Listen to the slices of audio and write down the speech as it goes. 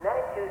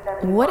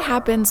What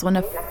happens when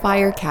a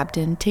fire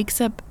captain takes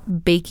up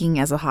baking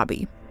as a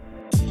hobby?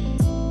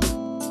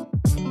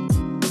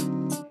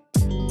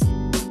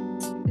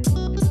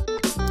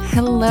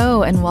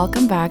 Hello, and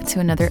welcome back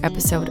to another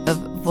episode of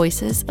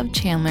Voices of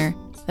Chandler,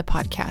 the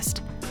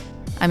podcast.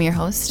 I'm your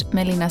host,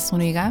 Melina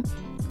Zuniga,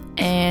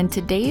 and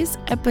today's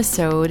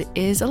episode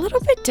is a little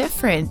bit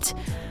different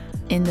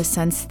in the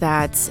sense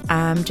that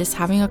I'm just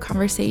having a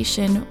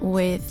conversation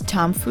with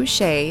Tom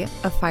Fooshee,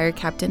 a fire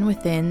captain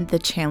within the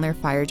Chandler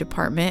Fire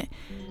Department,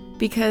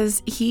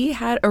 because he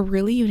had a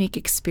really unique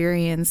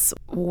experience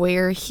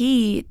where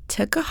he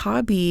took a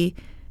hobby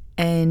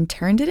and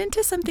turned it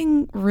into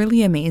something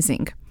really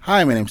amazing.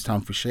 Hi, my name's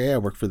Tom Fooshee. I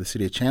work for the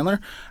city of Chandler.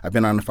 I've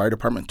been on the fire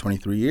department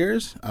 23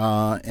 years,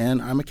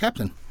 and I'm a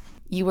captain.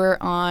 You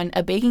were on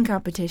a baking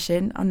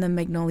competition on the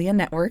Magnolia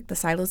Network, the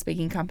Silos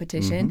baking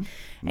competition,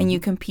 and you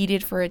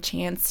competed for a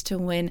chance to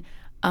win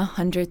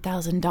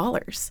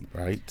 $100,000.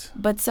 Right.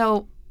 But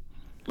so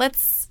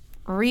let's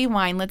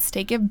rewind. Let's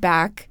take it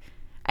back.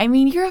 I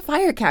mean, you're a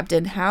fire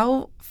captain.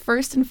 How,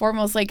 first and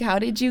foremost, how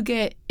did you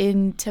get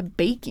into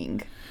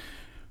baking?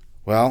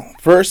 Well,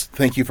 first,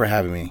 thank you for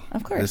having me.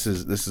 Of course.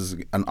 This is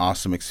an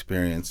awesome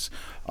experience,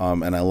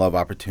 and I love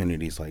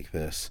opportunities like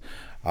this.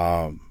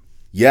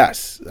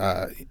 Yes,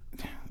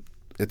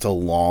 it's a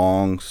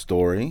long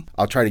story.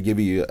 I'll try to give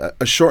you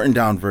a shortened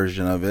down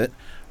version of it.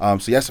 So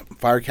yes,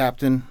 fire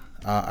captain.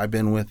 I've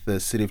been with the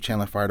City of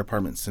Chandler Fire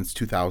Department since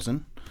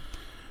 2000.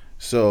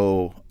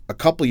 So a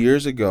couple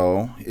years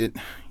ago, it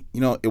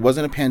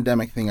wasn't a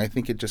pandemic thing. I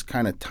think it just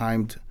kind of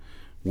timed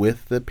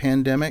with the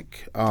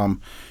pandemic.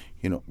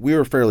 We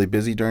were fairly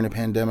busy during the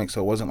pandemic,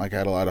 so it wasn't like I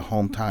had a lot of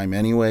home time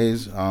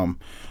anyways.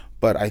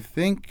 But I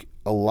think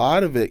a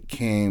lot of it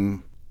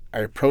came... I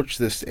approached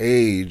this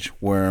age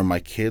where my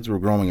kids were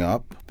growing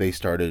up. They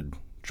started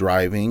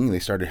driving. They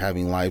started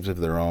having lives of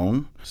their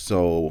own.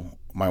 So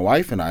my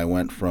wife and I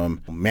went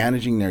from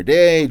managing their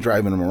day,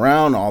 driving them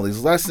around, all these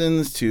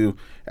lessons, to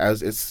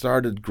as it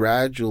started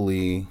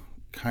gradually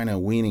kind of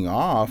weaning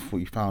off,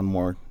 we found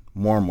more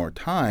and more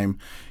time.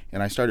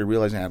 And I started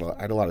realizing I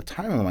had a lot of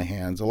time on my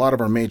hands. A lot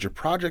of our major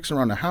projects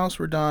around the house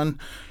were done.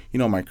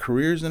 My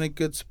career's in a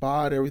good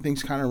spot.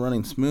 Everything's kind of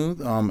running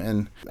smooth.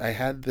 And I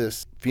had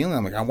this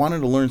feeling, I wanted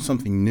to learn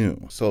something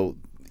new. So,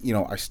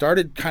 I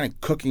started kind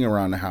of cooking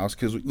around the house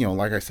because,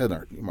 like I said,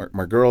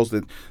 my girls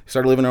that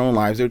started living their own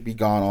lives, they would be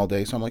gone all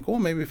day. So I'm like, well,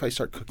 maybe if I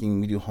start cooking,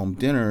 we do home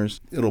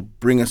dinners, it'll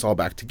bring us all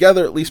back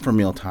together, at least for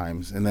meal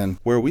times. And then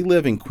where we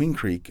live in Queen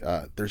Creek,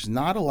 there's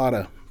not a lot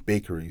of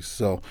bakeries.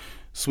 So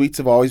sweets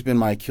have always been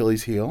my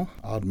Achilles heel,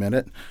 I'll admit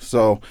it.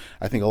 So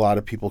I think a lot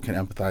of people can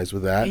empathize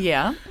with that.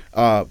 Yeah.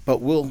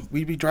 But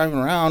we'd be driving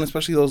around,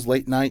 especially those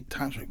late night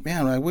times,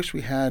 man, I wish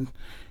we had,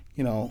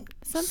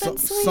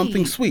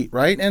 something sweet,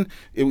 right? And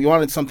we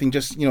wanted something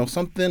just,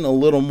 something a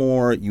little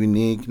more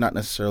unique, not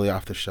necessarily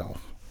off the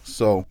shelf.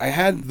 So I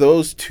had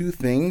those two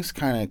things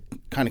kind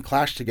of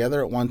clash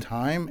together at one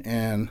time,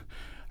 and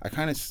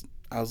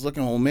I was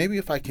looking, well, maybe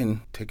if I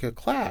can take a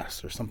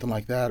class or something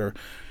like that,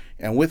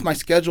 and with my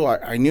schedule,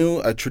 I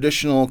knew a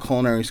traditional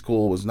culinary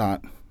school was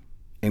not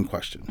in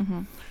question.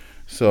 Mm-hmm.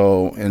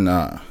 So, and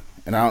I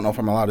don't know if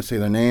I'm allowed to say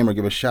their name or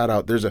give a shout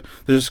out. There's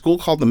a school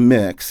called The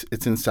Mix.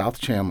 It's in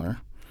South Chandler,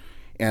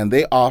 and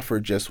they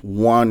offer just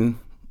one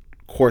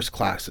course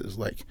classes,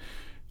 like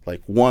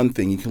one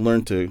thing. You can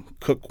learn to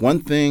cook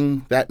one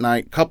thing that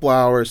night, couple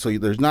hours. So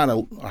there's not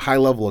a high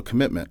level of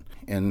commitment,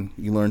 and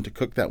you learn to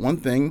cook that one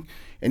thing,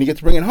 and you get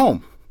to bring it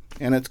home.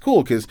 And it's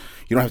cool because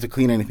you don't have to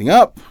clean anything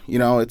up.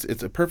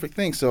 It's a perfect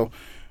thing. So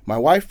my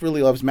wife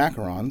really loves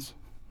macarons,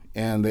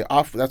 and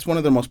that's one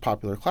of their most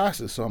popular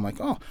classes. So I'm like,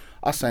 oh,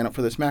 I'll sign up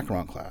for this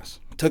macaron class.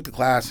 Took the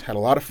class, had a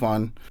lot of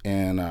fun,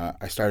 and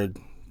I started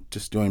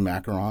just doing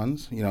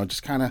macarons,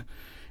 just kind of,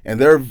 and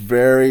they're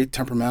very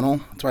temperamental.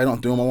 That's why I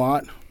don't do them a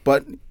lot.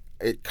 But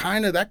that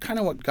kind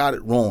of what got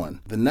it rolling.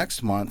 The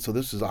next month, so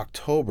this is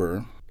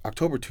October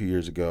 2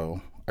 years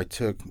ago, I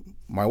took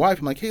my wife,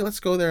 I'm like, hey, let's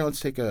go there. Let's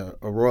take a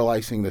royal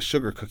icing, the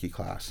sugar cookie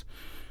class.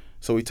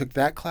 So we took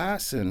that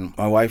class, and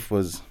my wife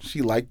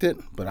she liked it,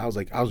 but I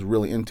was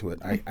really into it.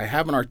 I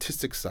have an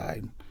artistic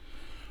side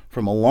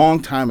from a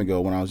long time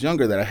ago when I was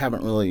younger that I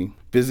haven't really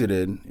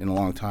visited in a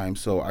long time.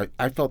 So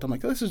I felt, I'm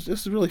like, this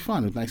is really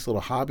fun. It's a nice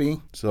little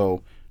hobby.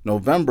 So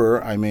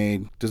November, I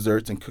made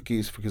desserts and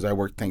cookies because I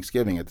worked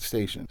Thanksgiving at the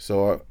station.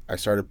 So I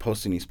started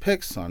posting these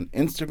pics on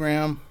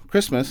Instagram,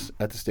 Christmas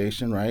at the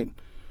station, right?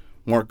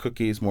 More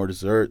cookies, more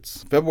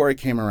desserts. February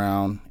came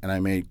around, and I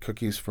made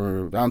cookies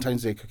for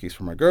Valentine's Day cookies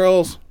for my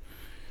girls.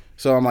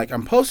 So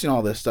I'm posting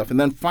all this stuff. And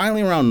then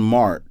finally around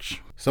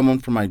March, someone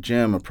from my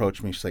gym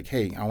approached me. She's like,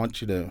 hey, I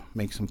want you to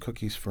make some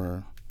cookies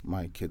for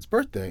my kid's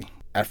birthday.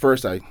 At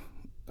first, I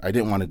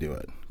didn't want to do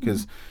it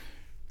because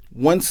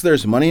once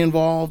there's money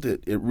involved,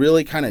 it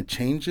really kind of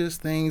changes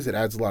things. It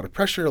adds a lot of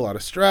pressure, a lot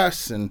of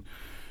stress. And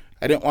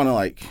I didn't want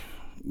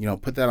to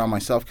put that on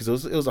myself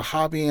because it was a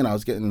hobby, and I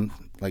was getting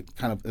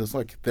it was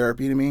like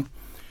therapy to me.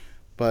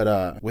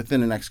 But within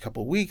the next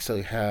couple of weeks,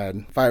 I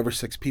had 5 or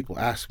 6 people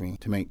ask me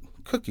to make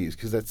cookies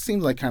because that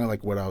seemed like kind of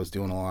like what I was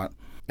doing a lot.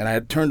 And I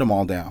had turned them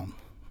all down.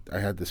 I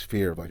had this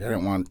fear of like, I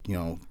didn't want,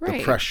 the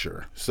Right.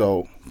 pressure.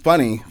 So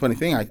funny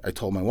thing, I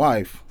told my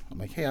wife, I'm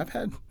like, hey, I've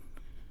had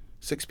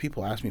 6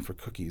 people ask me for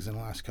cookies in the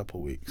last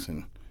couple of weeks.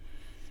 And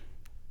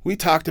we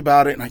talked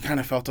about it, and I kind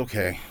of felt,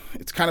 okay,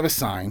 it's kind of a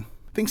sign.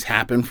 Things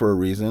happen for a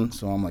reason.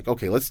 So I'm like,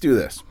 okay, let's do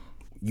this.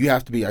 I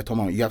told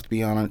Mom, you have to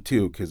be on it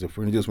too, because if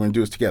we're going to do this, we're going to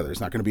do this together.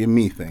 It's not going to be a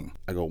me thing.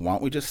 I go, why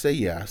don't we just say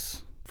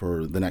yes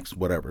for the next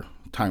whatever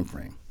time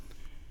frame?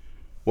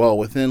 Well,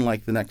 within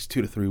like the next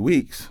 2 to 3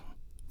 weeks,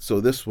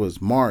 so this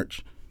was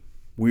March,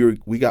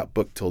 we got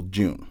booked till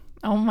June.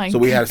 Oh my God. So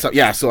we had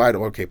so I had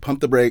okay,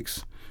 pump the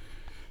brakes.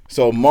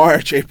 So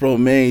March, April,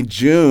 May,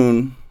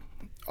 June,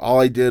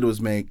 all I did was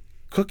make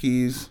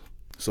cookies.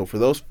 So for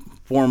those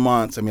 4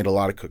 months, I made a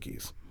lot of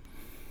cookies.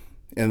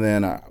 And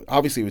then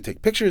obviously we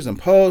take pictures and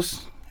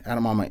posts, add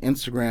them on my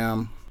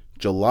Instagram.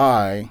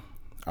 July,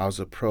 I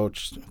was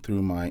approached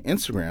through my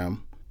Instagram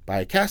by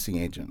a casting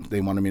agent.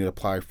 They wanted me to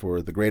apply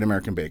for The Great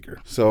American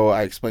Baker. So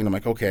I explained to them,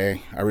 like,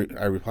 okay. I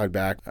replied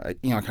back. I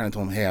kind of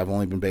told them, hey, I've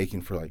only been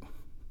baking for like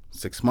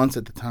 6 months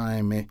at the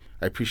time.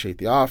 I appreciate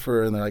the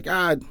offer. And they're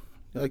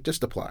like,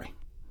 just apply.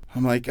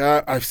 I'm like,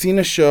 I've seen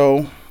a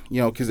show,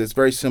 because it's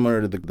very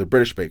similar to the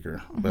British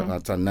Baker, but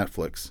it's on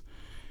Netflix.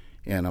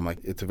 And I'm like,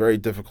 it's a very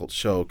difficult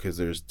show because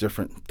there's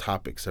different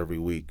topics every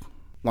week.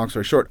 Long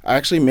story short, I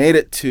actually made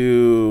it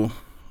to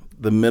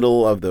the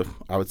middle of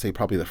I would say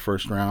probably the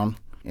first round.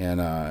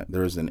 And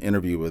there was an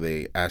interview where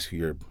they ask you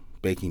your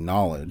baking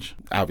knowledge.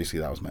 Obviously,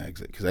 that was my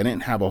exit because I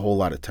didn't have a whole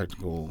lot of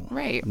technical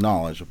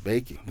knowledge of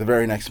baking. The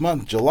very next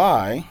month,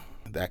 July,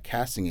 that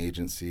casting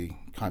agency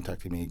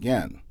contacted me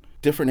again.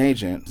 Different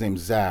agent, his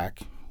name's Zach.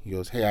 He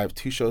goes, hey, I have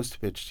 2 shows to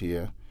pitch to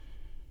you.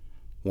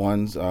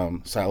 One's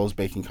Silo's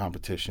baking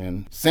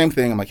competition. Same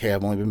thing. I'm like, hey,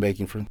 I've only been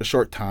baking for a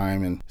short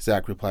time. And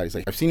Zach replied, he's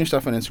like, I've seen your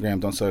stuff on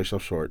Instagram. Don't sell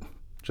yourself short.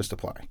 Just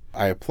apply.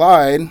 I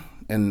applied,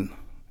 and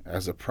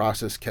as the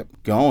process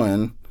kept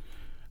going,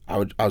 I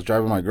was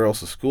driving my girls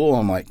to school.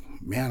 I'm like,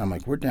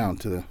 we're down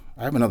to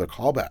I have another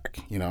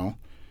callback,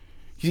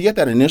 You get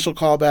that initial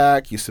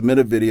callback, you submit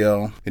a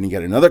video, then you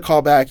get another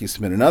callback, you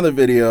submit another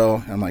video.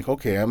 And I'm like,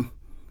 okay, I'm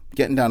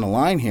getting down the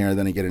line here.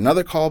 Then I get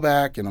another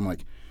callback, and I'm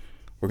like,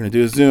 we're going to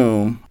do a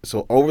Zoom.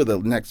 So over the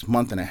next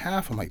month and a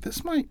half, I'm like,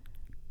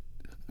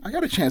 I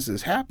got a chance of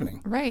this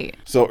happening. Right.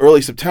 So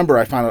early September,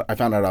 I found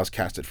out I was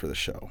casted for the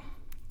show.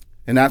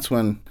 And that's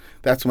when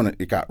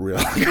it got real.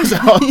 Because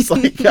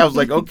I was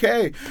like,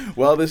 okay,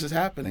 well, this is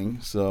happening.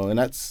 So, and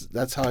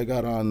that's how I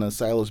got on the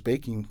Silo's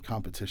baking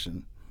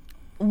competition.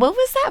 What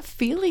was that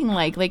feeling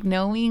like? Like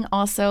knowing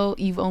also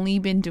you've only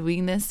been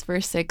doing this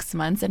for 6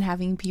 months and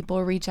having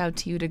people reach out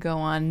to you to go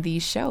on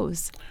these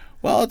shows?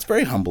 Well, it's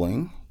very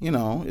humbling.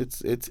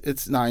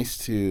 It's nice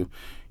to,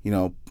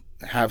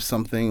 have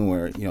something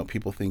where,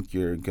 people think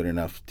you're good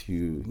enough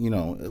to,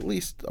 at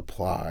least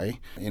apply.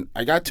 And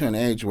I got to an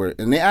age where,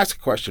 and they ask a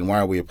question,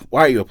 why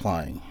are you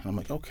applying? And I'm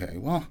like, okay,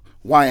 well,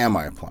 why am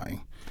I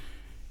applying?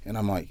 And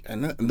I'm like,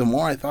 and the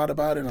more I thought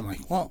about it, I'm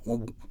like, well,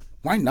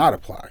 why not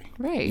apply?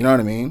 Right. You know what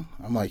I mean?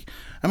 I'm like,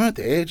 I'm at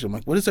the age, I'm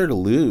like, what is there to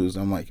lose?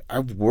 I'm like,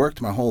 I've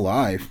worked my whole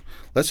life.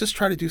 Let's just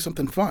try to do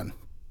something fun.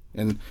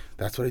 And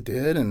that's what I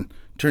did. And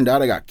turned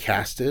out I got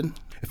casted.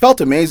 It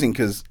felt amazing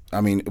because,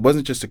 it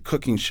wasn't just a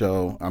cooking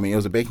show. It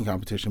was a baking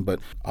competition,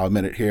 but I'll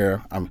admit it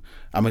here. I'm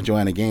a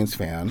Joanna Gaines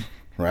fan,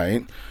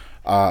 right?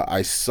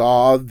 I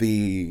saw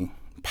the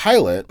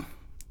pilot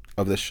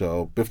of the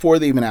show before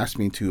they even asked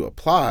me to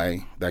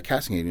apply, that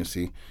casting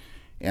agency.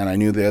 And I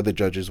knew the other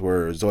judges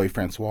were Zoe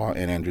Francois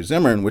and Andrew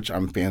Zimmern, which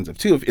I'm fans of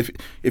too.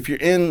 If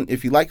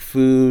you like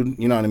food,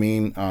 you know what I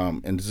mean,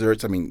 and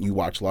desserts, you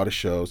watch a lot of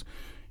shows.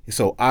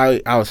 So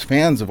I was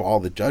fans of all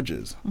the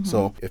judges. Mm-hmm.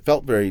 So it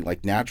felt very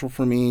natural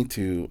for me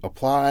to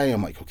apply.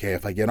 I'm like, okay,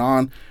 if I get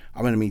on,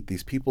 I'm going to meet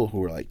these people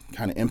who are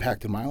kind of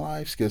impacted my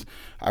lives. Because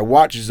I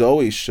watched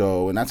Zoe's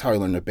show, and that's how I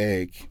learned to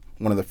bake.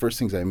 One of the first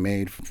things I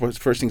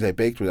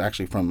baked was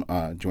actually from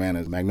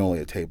Joanna's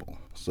Magnolia table.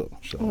 So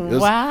it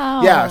was,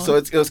 wow. Yeah, so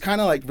it was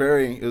kind of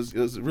it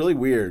was really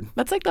weird.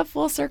 That's like the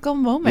full circle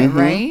moment,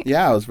 right?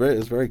 Yeah, it was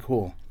very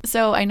cool.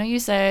 So I know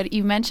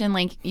you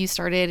mentioned you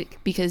started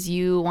because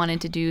you wanted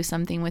to do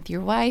something with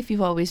your wife.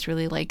 You've always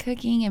really liked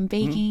cooking and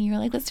baking. Mm-hmm. You're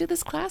like, let's do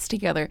this class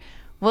together.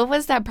 What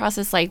was that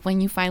process like when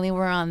you finally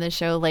were on the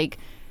show?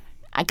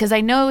 Because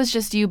I know it was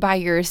just you by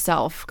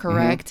yourself,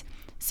 correct? Mm-hmm.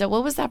 So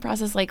what was that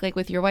process like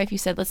with your wife? You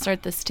said, let's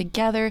start this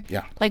together.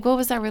 Yeah. What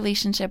was that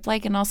relationship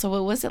like? And also,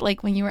 what was it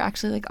like when you were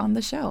actually on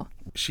the show?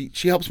 She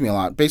helps me a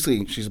lot.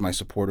 Basically, she's my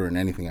supporter in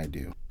anything I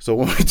do. So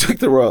when we took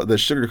the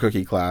sugar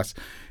cookie class,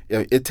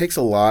 it takes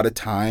a lot of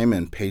time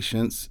and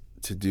patience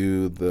to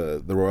do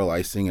the royal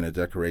icing and the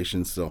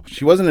decorations. So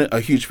she wasn't a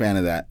huge fan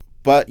of that.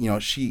 But,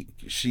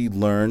 she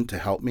learned to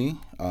help me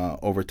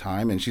over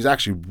time, and she's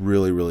actually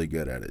really, really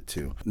good at it,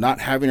 too.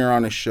 Not having her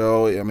on a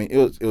show,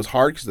 it was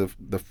hard because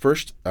the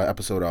first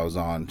episode I was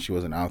on, she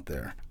wasn't out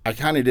there. I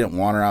kind of didn't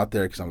want her out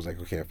there because I was like,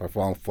 okay, if I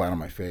fall flat on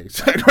my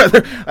face,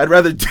 I'd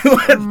rather do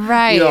it,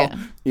 right.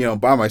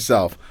 By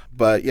myself.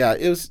 But yeah,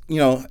 it was,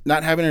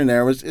 not having her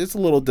there it's a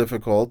little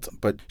difficult,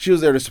 but she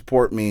was there to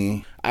support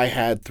me. I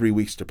had 3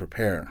 weeks to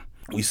prepare.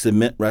 We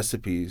submit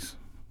recipes,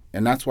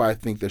 and that's why I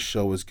think this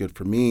show was good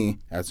for me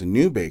as a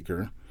new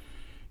baker,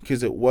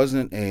 because it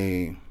wasn't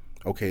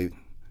okay,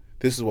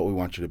 this is what we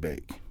want you to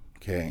bake,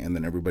 okay, and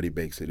then everybody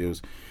bakes it. It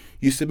was,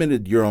 you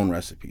submitted your own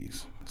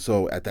recipes.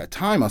 So at that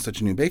time, I was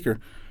such a new baker,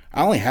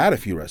 I only had a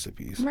few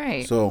recipes.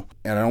 Right. So,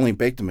 and I only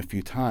baked them a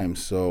few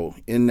times. So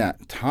in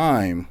that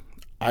time,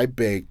 I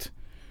baked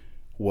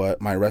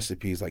my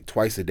recipes like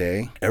twice a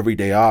day, every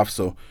day off.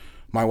 So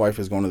my wife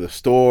was going to the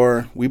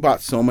store. We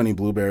bought so many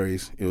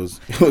blueberries. It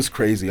was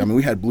crazy. I mean,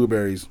 we had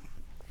blueberries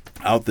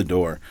out the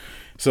door.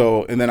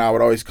 So, and then I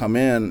would always come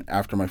in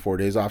after my 4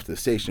 days off to the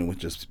station with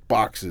just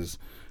boxes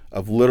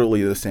of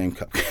literally the same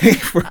cupcake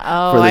for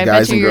the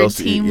guys and girls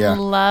to eat. Your team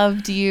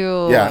loved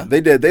you. Yeah,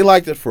 they did. They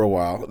liked it for a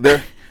while.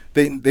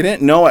 They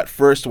didn't know at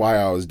first why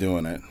I was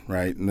doing it,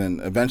 right? And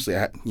then eventually,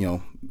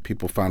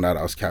 people found out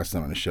I was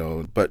casting on a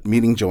show. But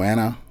meeting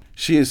Joanna,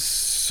 she is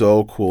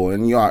so cool.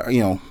 And, you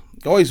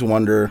always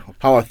wonder,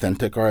 how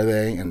authentic are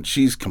they? And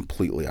she's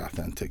completely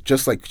authentic.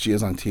 Just like she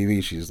is on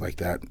TV, she's like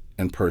that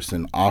in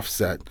person,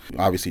 offset,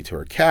 obviously, to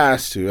her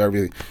cast, to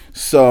everything.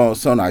 So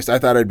nice. I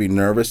thought I'd be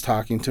nervous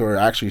talking to her.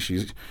 Actually,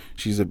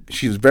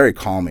 she's very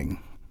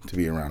calming to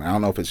be around. I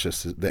don't know if it's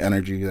just the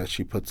energy that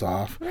she puts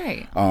off.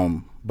 Right.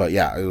 But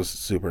yeah, it was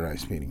super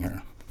nice meeting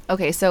her.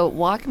 Okay, so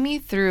walk me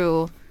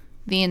through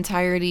the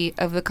entirety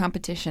of the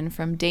competition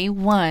from day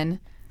one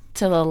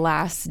to the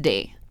last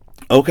day.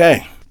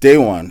 Okay, day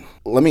one.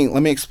 Let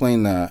me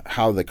explain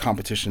how the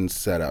competition's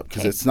set up,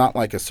 because it's not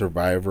like a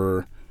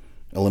Survivor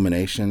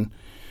elimination.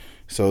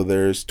 So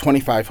there's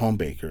 25 home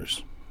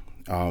bakers.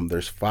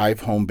 There's 5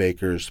 home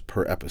bakers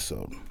per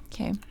episode.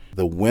 Okay.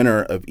 The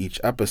winner of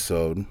each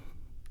episode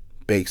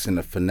bakes in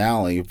the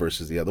finale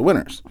versus the other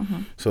winners.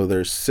 Mm-hmm. So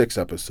there's 6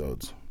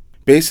 episodes.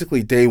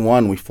 Basically, day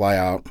one, we fly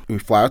out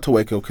to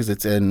Waco because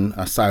it's in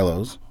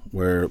Silos,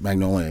 where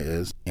Magnolia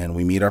is, and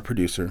we meet our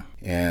producer,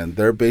 and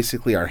they're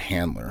basically our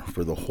handler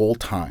for the whole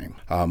time.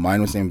 Mine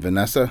was named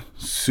Vanessa,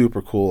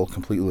 super cool,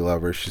 completely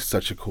love her. She's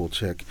such a cool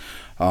chick.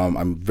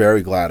 I'm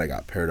very glad I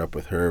got paired up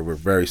with her. We're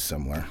very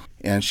similar.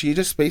 And she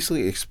just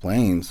basically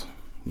explains,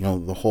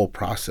 the whole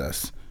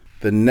process.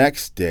 The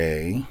next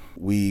day,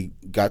 we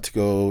got to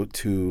go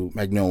to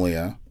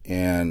Magnolia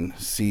and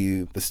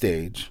see the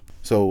stage.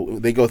 So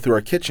they go through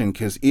our kitchen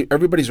because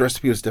everybody's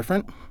recipe was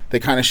different. They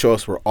kind of show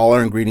us where all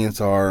our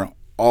ingredients are,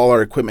 all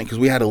our equipment, because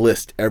we had to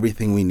list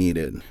everything we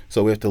needed.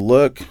 So we have to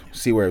look,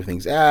 see where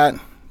everything's at,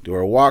 do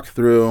our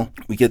walkthrough.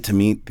 We get to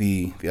meet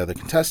the other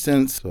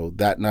contestants. So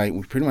that night,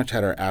 we pretty much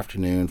had our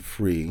afternoon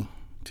free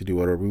to do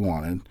whatever we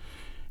wanted.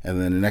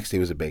 And then the next day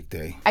was a bake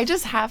day. I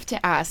just have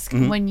to ask,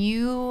 when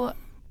you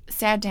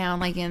sat down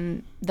like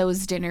in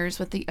those dinners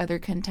with the other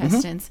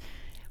contestants,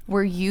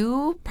 were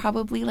you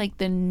probably like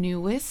the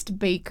newest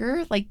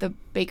baker, like the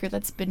baker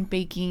that's been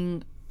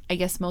baking, I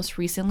guess, most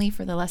recently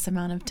for the less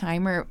amount of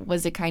time, or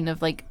was it kind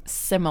of like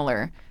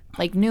similar,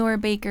 like newer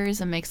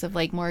bakers, a mix of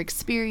like more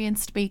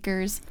experienced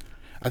bakers?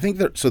 I think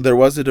there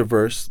was a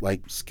diverse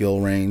like skill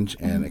range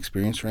and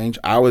experience range.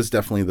 I was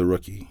definitely the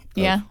rookie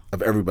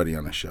of everybody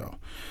on the show.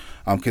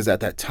 Because at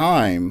that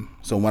time,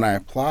 so when I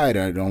applied,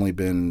 I'd only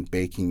been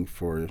baking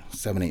for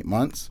 7-8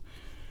 months.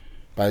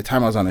 By the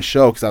time I was on the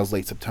show, because I was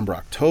late September,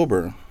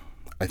 October,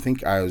 I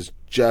think I was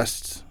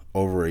just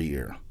over a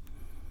year.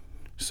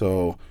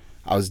 So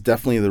I was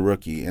definitely the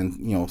rookie.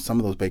 And, some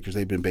of those bakers,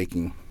 they've been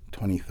baking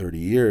 20, 30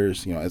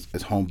 years,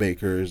 as home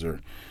bakers,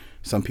 or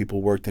some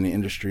people worked in the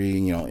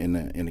industry,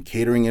 in the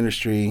catering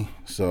industry.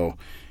 So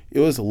it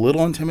was a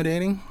little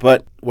intimidating.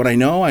 But what I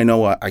know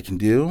what I can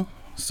do.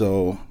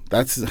 So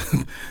that's...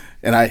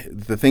 And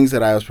the things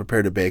that I was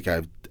prepared to bake,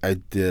 I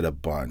did a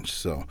bunch.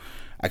 So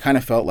I kind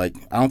of felt like,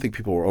 I don't think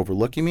people were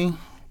overlooking me,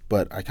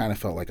 but I kind of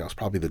felt like I was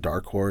probably the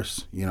dark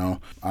horse, I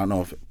don't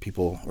know if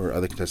people or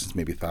other contestants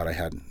maybe thought I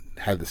had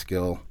the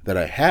skill that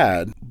I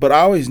had, but I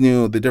always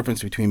knew the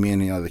difference between me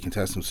and the other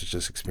contestants was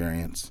just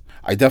experience.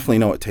 I definitely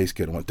know what tastes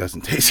good and what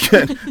doesn't taste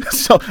good.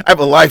 So I have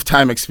a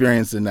lifetime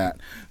experience in that.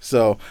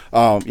 So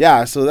so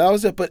that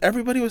was it. But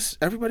everybody was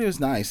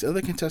nice. The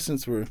other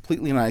contestants were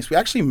completely nice. We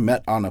actually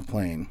met on a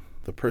plane.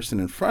 The person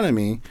in front of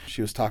me,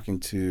 she was talking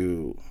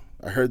to,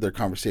 I heard their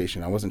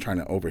conversation. I wasn't trying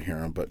to overhear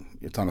them, but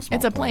it's on a small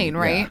plane. It's a plane,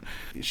 right?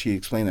 Yeah. She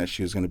explained that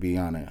she was going to be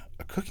on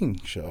a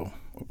cooking show.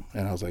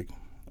 And I was like,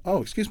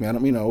 oh, excuse me, I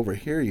don't mean to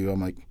overhear you. I'm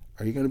like,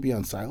 are you going to be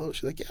on Silo?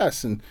 She's like,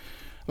 yes. And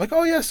I'm like,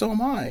 oh, yeah, so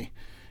am I.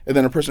 And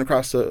then a person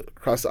across the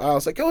aisle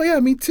was like, oh,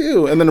 yeah, me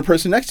too. And then the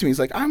person next to me is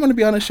like, I'm going to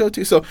be on a show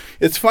too. So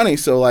it's funny.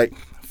 So like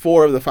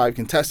 4 of the 5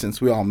 contestants,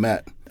 we all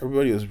met.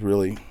 Everybody was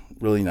really,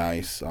 really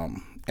nice.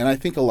 And I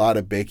think a lot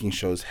of baking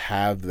shows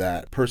have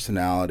that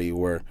personality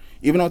where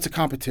even though it's a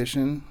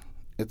competition,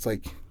 it's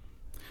like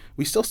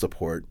we still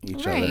support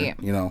each other.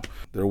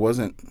 There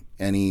wasn't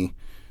any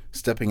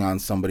stepping on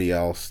somebody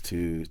else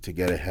to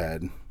get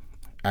ahead.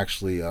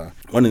 actually,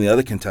 one of the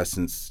other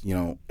contestants,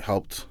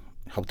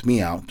 helped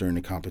me out during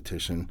the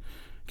competition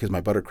because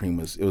my buttercream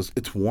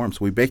it's warm, so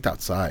we baked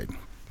outside,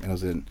 and it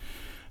was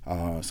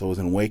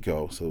in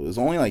Waco, so it was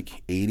only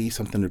like 80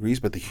 something degrees,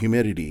 but the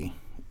humidity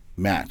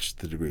matched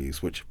the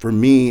degrees, which for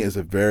me is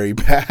a very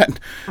bad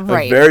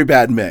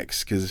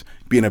mix, because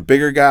being a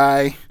bigger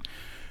guy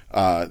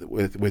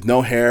with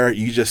no hair,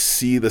 you just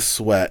see the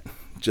sweat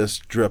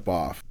just drip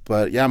off.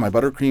 But yeah, my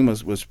buttercream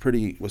was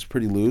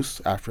pretty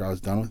loose after I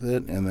was done with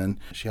it, and then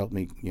she helped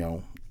me,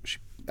 she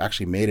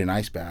actually made an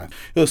ice bath.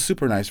 It was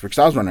super nice because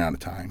I was running out of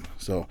time.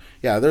 So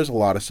yeah, there's a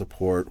lot of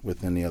support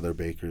within the other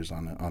bakers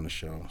on the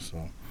show.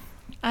 So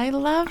I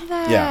love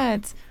that. Yeah.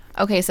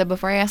 Okay, so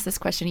before I ask this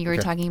question, you were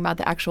talking about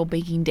the actual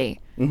baking day.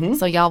 Mm-hmm.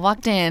 So y'all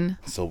walked in.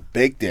 So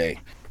bake day.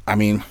 I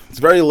mean, it's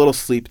very little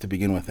sleep to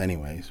begin with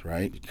anyways,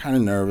 right? You're kind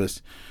of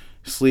nervous.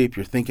 Sleep,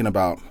 you're thinking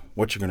about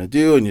what you're going to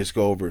do, and you just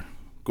go over.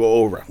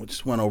 We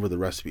just went over the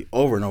recipe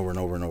over and over and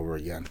over and over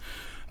again.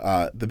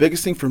 The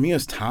biggest thing for me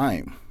is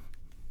time,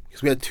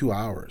 because we had 2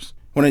 hours.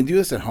 When I do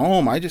this at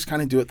home, I just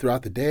kind of do it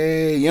throughout the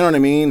day. You know what I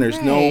mean?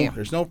 There's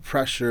no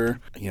pressure.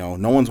 No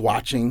one's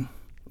watching,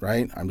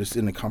 right? I'm just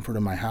in the comfort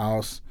of my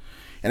house,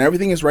 and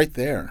everything is right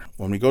there.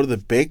 When we go to the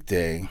bake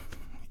day,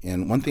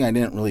 and one thing I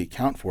didn't really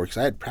account for, because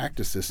I had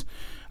practiced this,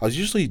 I was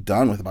usually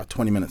done with about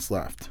 20 minutes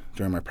left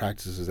during my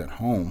practices at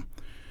home.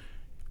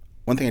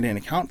 One thing I didn't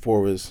account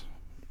for was,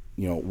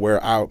 where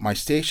my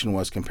station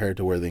was compared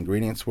to where the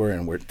ingredients were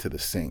and where to the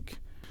sink.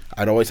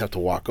 I'd always have to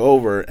walk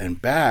over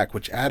and back,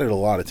 which added a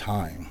lot of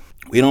time.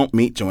 We don't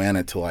meet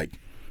Joanna till like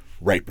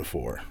right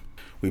before.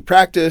 We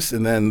practice,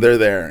 and then they're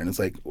there, and it's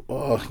like,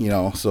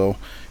 so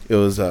it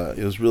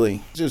was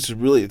really,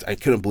 I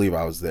couldn't believe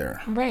I was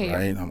there. Right.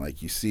 I'm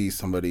like, you see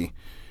somebody,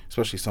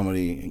 especially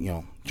somebody,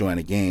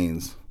 Joanna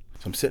Gaines.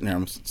 So I'm sitting there,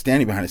 I'm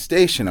standing behind a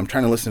station, I'm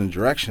trying to listen to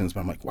directions,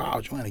 but I'm like,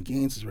 wow, Joanna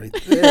Gaines is right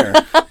there.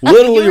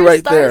 Literally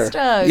right there.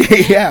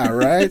 Yeah,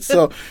 right?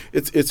 So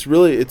it's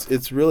really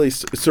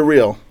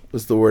surreal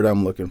was the word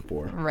I'm looking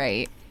for.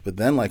 Right. But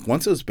then,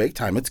 once it was bake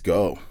time, it's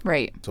go.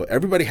 Right. So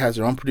everybody has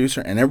their own producer,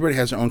 and everybody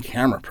has their own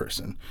camera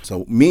person.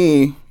 So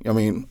me,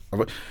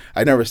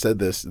 I never said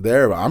this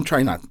there, but I'm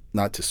trying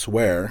not to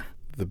swear.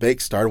 The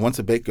bake started. Once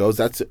the bake goes,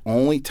 that's the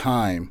only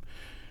time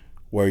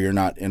where you're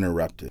not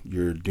interrupted.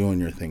 You're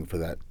doing your thing for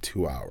that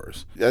 2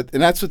 hours.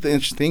 And that's what the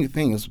interesting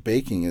thing is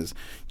baking is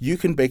you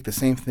can bake the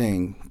same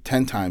thing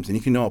 10 times, and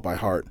you can know it by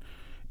heart.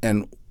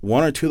 And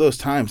one or two of those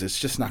times, it's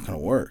just not going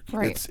to work.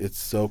 Right. It's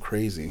so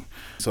crazy.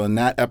 So in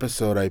that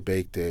episode, I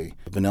baked a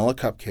vanilla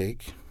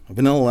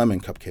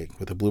lemon cupcake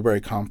with a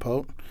blueberry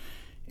compote,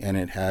 and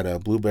it had a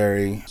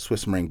blueberry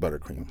Swiss meringue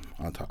buttercream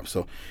on top.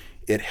 So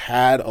it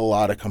had a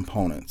lot of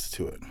components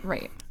to it.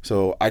 Right.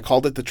 So I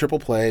called it the triple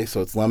play.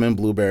 So it's lemon,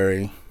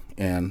 blueberry,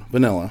 and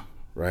vanilla,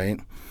 right?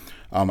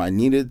 I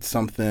needed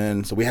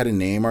something, so we had to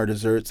name our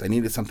desserts. I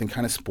needed something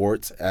kind of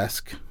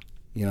sports-esque,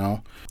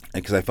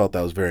 because I felt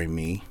that was very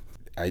me.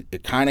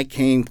 It kind of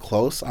came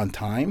close on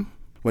time.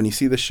 When you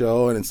see the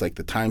show and it's like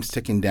the time's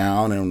ticking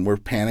down and we're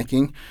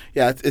panicking,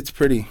 yeah, it's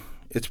pretty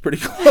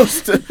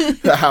close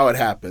to how it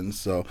happens.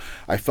 So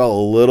I fell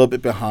a little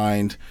bit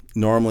behind.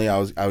 Normally I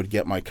would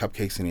get my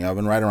cupcakes in the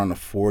oven right around the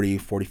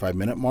 45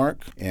 minute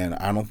mark, and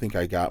I don't think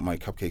I got my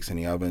cupcakes in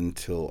the oven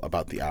till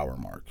about the hour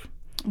mark.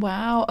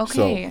 Wow, okay.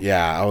 So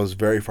yeah, I was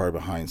very far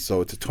behind. So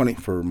it's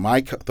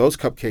those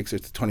cupcakes,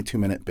 it's a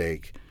 22-minute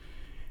bake.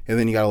 And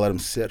then you got to let them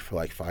sit for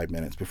like 5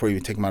 minutes before you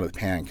even take them out of the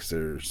pan, because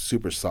they're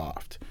super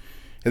soft.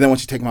 And then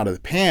once you take them out of the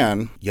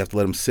pan, you have to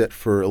let them sit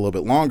for a little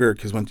bit longer,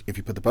 because if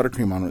you put the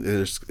buttercream on it,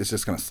 it's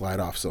just going to slide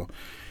off. So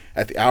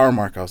at the hour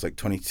mark, I was like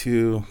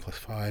 22 plus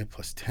 5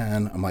 plus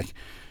 10. I'm like,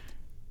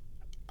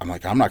 I'm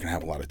not going to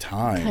have a lot of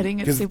time. Cutting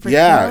it super close.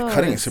 Yeah,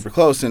 cutting it super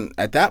close. And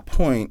at that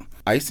point,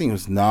 icing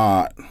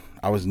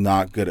I was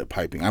not good at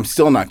piping. I'm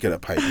still not good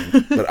at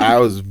piping, but I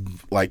was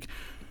like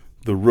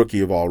the rookie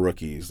of all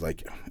rookies.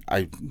 Like,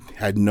 I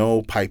had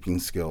no piping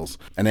skills,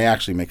 and they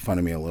actually make fun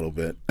of me a little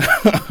bit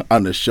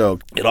on the show.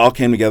 It all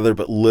came together,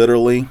 but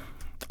literally,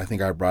 I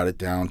think I brought it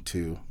down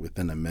to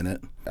within a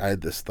minute. I had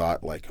this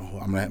thought like,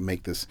 I'm going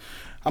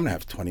to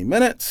have 20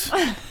 minutes.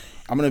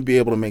 I'm going to be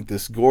able to make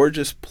this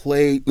gorgeous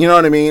plate. You know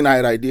what I mean? I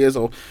had ideas.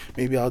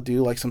 Maybe I'll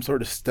do like some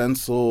sort of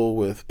stencil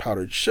with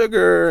powdered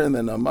sugar, and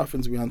then the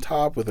muffins will be on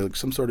top with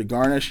some sort of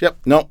garnish. Yep.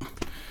 Nope.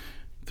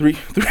 Three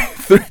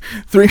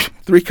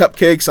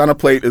cupcakes on a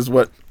plate is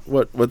what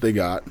they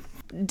got.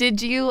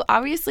 Did you,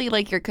 obviously,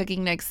 you're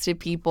cooking next to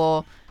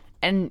people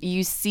and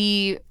you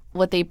see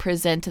what they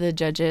present to the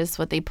judges,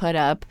 what they put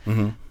up.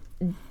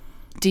 Mm-hmm.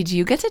 Did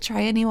you get to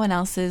try anyone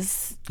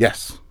else's?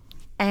 Yes.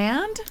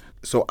 And?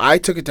 So I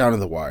took it down to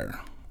the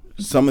wire.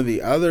 Some of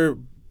the other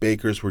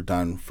bakers were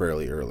done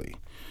fairly early.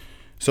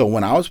 So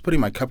when I was putting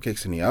my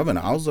cupcakes in the oven,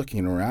 I was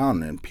looking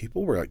around and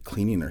people were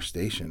cleaning their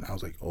station. I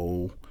was like,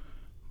 oh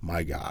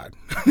my God.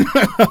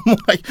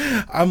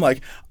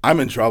 I'm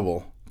in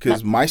trouble.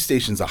 Because my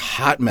station's a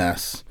hot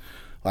mess,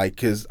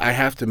 because I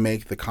have to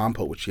make the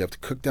compote, which you have to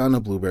cook down the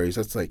blueberries.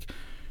 That's you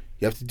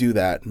have to do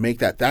that, make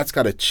that. That's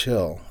got to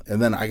chill.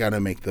 And then I got to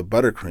make the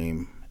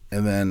buttercream.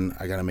 and then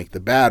I got to make the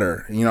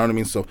batter. You know what I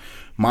mean? So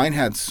mine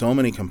had so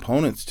many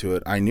components to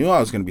it. I knew I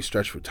was going to be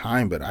stretched for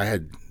time, but I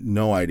had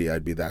no idea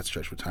I'd be that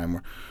stretched for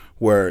time.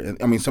 Where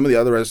I mean, some of the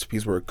other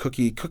recipes were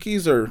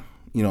cookies are,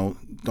 you know,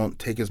 don't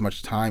take as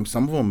much time.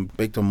 Some of them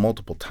baked them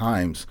multiple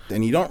times,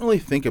 and you don't really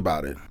think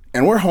about it.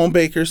 And we're home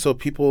bakers, so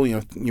people,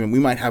 you know, we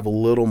might have a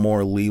little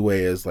more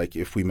leeway as like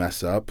if we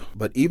mess up.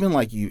 But even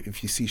like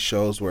if you see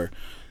shows where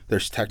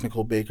there's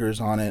technical bakers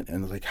on it,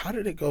 and it's like, how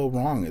did it go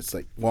wrong? It's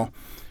like, well,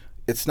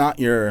 it's not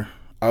your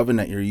oven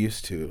that you're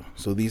used to.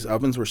 So these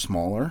ovens were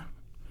smaller.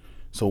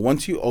 So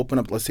once you open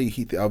up, let's say you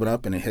heat the oven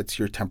up and it hits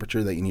your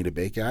temperature that you need to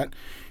bake at,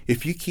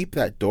 if you keep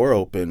that door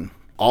open,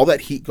 all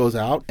that heat goes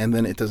out and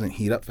then it doesn't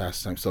heat up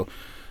fast enough. So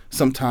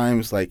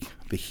sometimes like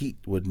the heat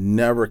would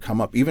never come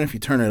up, even if you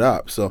turn it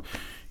up. So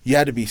you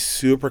had to be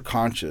super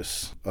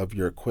conscious of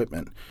your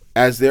equipment.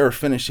 As they were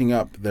finishing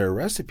up their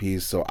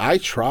recipes, so I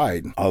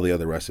tried all the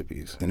other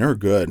recipes and they were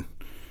good.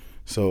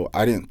 So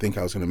I didn't think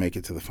I was going to make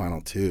it to the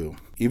final two.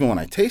 Even when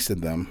I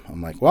tasted them,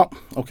 I'm like, well,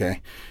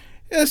 okay,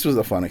 this was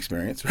a fun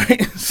experience,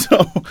 right?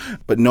 So,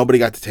 but nobody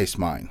got to taste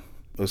mine.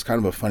 It was kind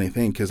of a funny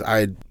thing because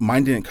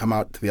mine didn't come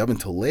out to the oven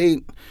till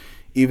late.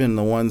 Even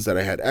the ones that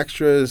I had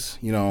extras,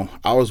 you know,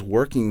 I was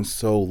working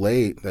so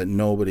late that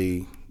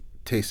nobody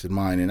tasted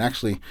mine. And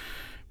actually,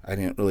 I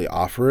didn't really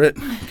offer it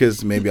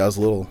because maybe I was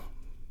a little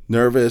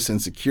nervous,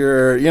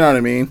 insecure, you know what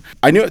I mean?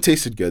 I knew it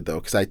tasted good though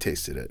because I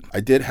tasted it. I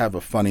did have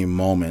a funny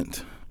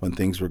moment when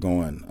things were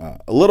going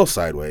a little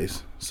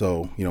sideways.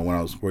 So, you know, when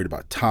I was worried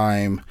about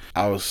time,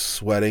 I was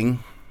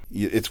sweating.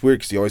 It's weird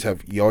because you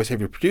always have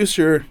your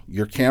producer,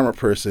 your camera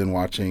person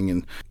watching,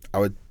 and I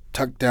would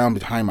tuck down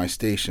behind my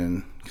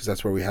station because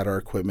that's where we had our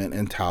equipment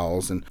and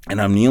towels, and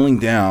I'm kneeling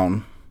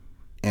down,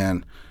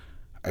 and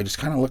I just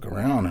kind of look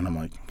around, and I'm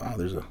like, wow,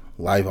 there's a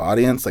live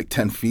audience like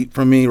 10 feet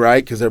from me,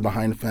 right? Because they're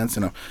behind the fence,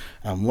 and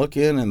I'm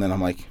looking, and then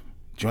I'm like,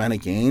 Joanna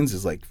Gaines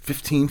is like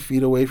 15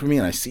 feet away from me,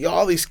 and I see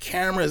all these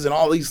cameras and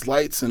all these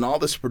lights and all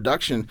this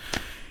production.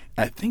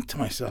 And I think to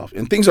myself,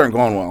 and things aren't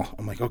going well.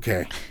 I'm like,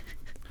 okay,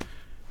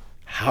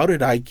 how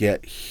did I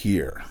get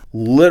here?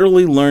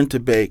 Literally learned to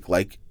bake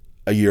like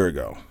a year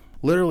ago.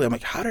 Literally, I'm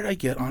like, how did I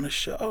get on a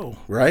show,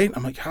 right?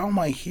 I'm like, how am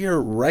I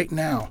here right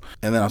now?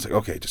 And then I was like,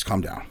 okay, just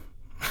calm down.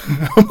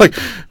 I'm like,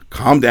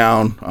 calm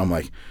down. I'm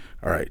like,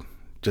 all right,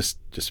 just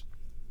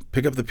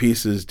pick up the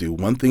pieces, do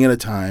one thing at a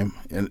time.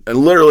 And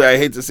literally, I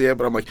hate to say it,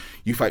 but I'm like,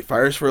 you fight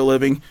fires for a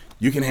living.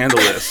 You can handle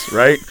this,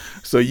 right?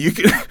 So you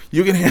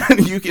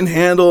can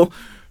handle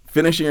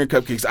finishing your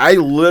cupcakes. I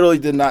literally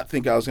did not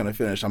think I was going to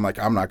finish. I'm like,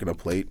 I'm not going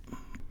to plate.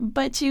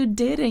 But you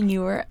did, and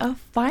you were a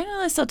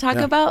finalist. So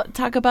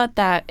talk about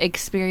that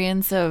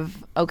experience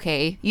of,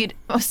 okay,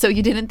 so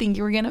you didn't think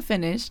you were going to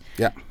finish.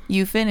 Yeah.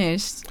 You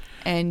finished,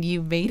 and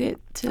you made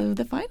it to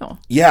the final.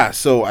 Yeah,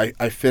 so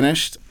I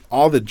finished.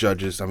 All the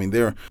judges, I mean,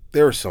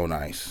 they were so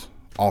nice.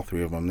 All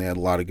three of them. They had a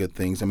lot of good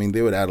things. I mean,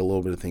 they would add a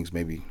little bit of things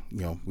maybe, you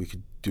know, we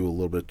could do a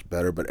little bit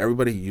better, but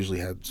everybody usually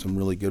had some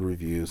really good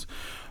reviews.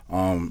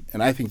 And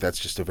I think that's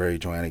just a very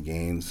Joanna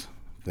Gaines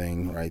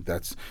thing, right?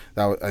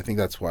 I think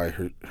that's why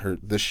her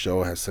this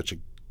show has such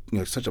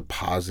a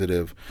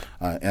positive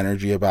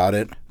energy about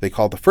it. They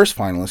called the first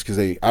finalist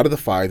because out of the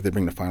 5, they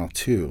bring the final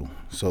 2.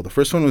 So the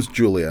first one was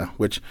Julia,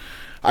 which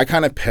I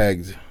kind of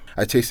pegged.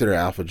 I tasted her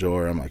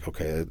alfajor. I'm like,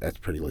 okay, that's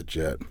pretty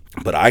legit.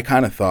 But I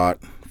kind of thought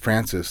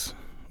Frances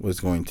was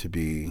going to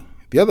be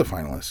the other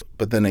finalist.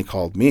 But then they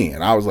called me,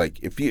 and I was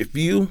like, if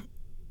you,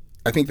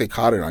 I think they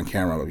caught it on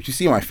camera, but if you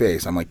see my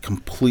face, I'm like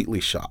completely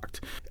shocked.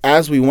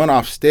 As we went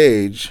off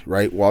stage,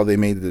 right, while they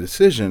made the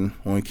decision,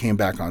 when we came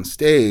back on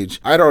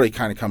stage, I'd already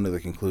kind of come to the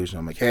conclusion.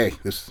 I'm like, hey,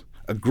 this is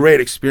a great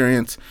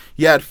experience.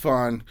 You had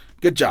fun.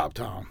 Good job,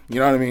 Tom. You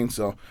know what I mean?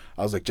 So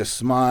I was like, just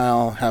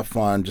smile, have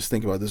fun, just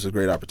think about this is a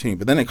great opportunity.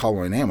 But then they called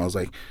my name. I was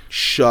like,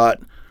 shut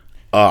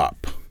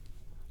up.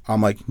 I'm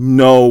like,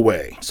 no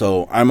way.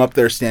 So I'm up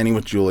there standing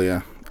with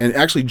Julia. And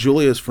actually,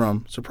 Julia's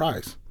from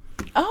Surprise.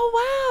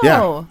 Oh,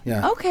 wow.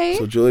 Yeah. Okay.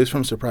 So Julia's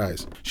from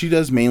Surprise. She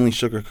does mainly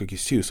sugar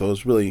cookies, too. So it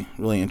was really,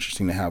 really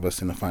interesting to have us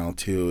in the final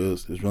 2.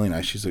 It was really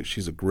nice.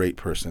 She's a great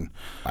person.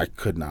 I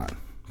could not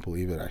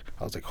believe it.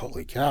 I was like,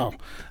 holy cow,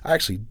 I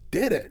actually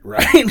did it,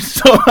 right?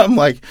 So I'm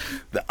like,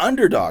 the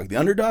underdog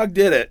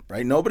did it,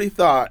 right? Nobody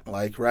thought,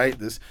 like, right,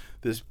 this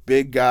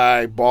big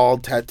guy,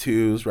 bald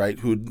tattoos, right,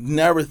 who'd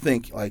never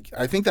think, like,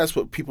 I think that's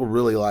what people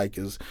really like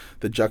is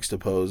the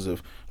juxtapose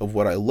of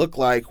what I look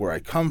like, where I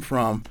come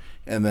from,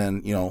 and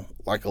then, you know,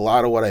 like a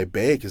lot of what I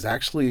bake is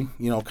actually,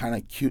 you know, kind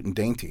of cute and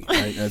dainty,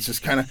 right? And it's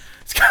just kind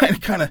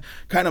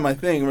of my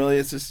thing, really.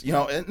 It's just, you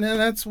know, and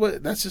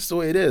that's just the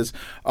way it is.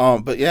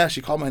 But yeah,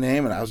 she called my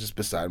name, and I was just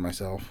beside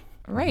myself.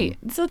 Right.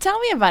 So tell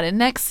me about it.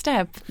 Next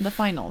step, the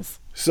finals.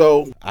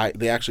 So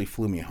they actually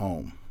flew me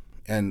home,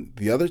 and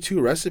the other 2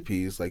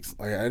 recipes, like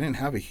I didn't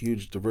have a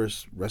huge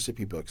diverse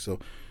recipe book, so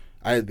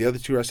the other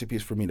 2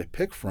 recipes for me to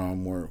pick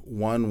from were,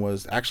 one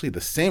was actually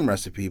the same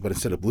recipe, but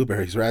instead of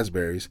blueberries,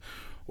 raspberries,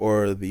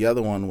 or the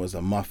other one was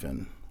a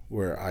muffin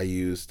where I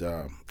used,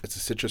 it's a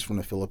citrus from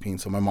the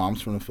Philippines. So my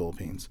mom's from the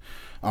Philippines.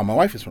 My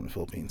wife is from the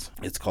Philippines.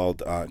 It's called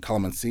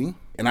calamansi.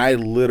 And I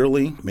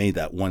literally made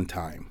that one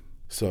time.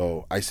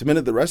 So I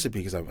submitted the recipe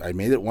because I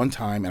made it one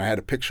time, and I had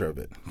a picture of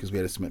it because we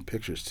had to submit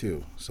pictures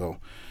too. So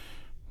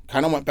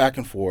kind of went back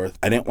and forth.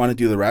 I didn't want to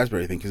do the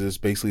raspberry thing because it's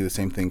basically the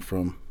same thing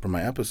from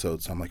my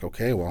episode. So I'm like,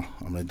 okay, well,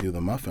 I'm going to do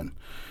the muffin.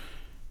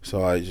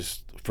 So I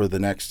just, for the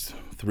next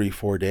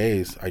 3-4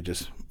 days, I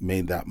just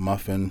made that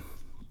muffin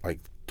like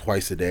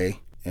twice a day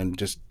and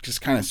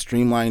just kind of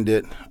streamlined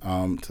it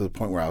to the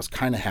point where I was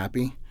kind of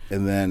happy.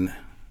 And then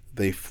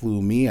they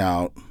flew me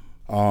out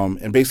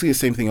and basically the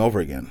same thing over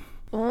again.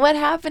 What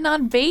happened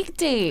on bake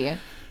day?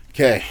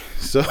 Okay,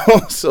 so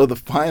the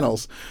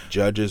finals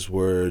judges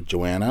were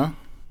Joanna,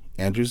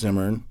 Andrew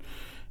Zimmern,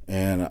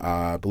 and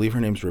I believe her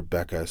name's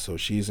Rebecca. So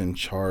she's in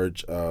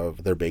charge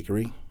of their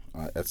bakery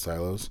at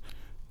Silos.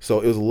 So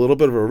it was a little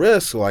bit of a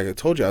risk. Like I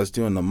told you, I was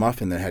doing the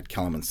muffin that had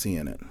calamansi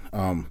in it.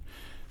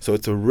 So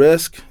it's a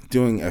risk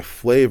doing a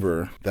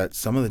flavor that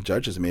some of the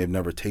judges may have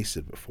never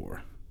tasted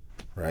before,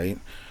 right?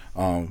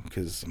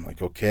 Because I'm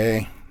like,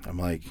 okay,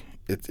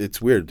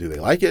 it's weird. Do they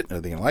like it? Are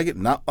they gonna like it?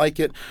 Not like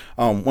it?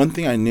 One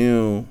thing I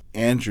knew,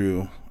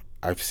 Andrew,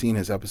 I've seen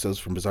his episodes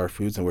from Bizarre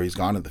Foods and where he's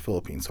gone to the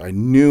Philippines. So I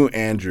knew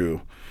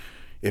Andrew,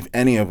 if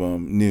any of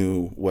them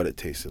knew what it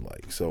tasted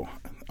like. So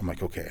I'm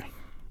like, okay,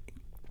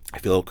 I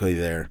feel okay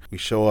there. We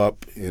show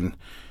up in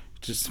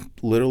just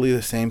literally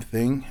the same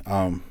thing.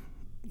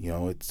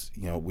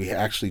 We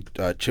actually,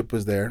 Chip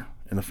was there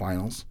in the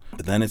finals,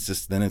 but then it's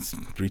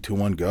 3, 2,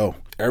 1, go.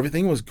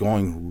 Everything was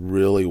going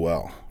really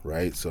well,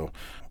 right? So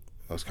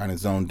I was kind of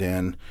zoned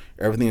in.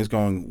 Everything was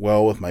going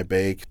well with my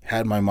bake.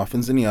 Had my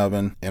muffins in the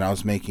oven, and I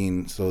was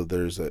making, it's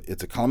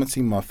a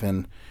calamansi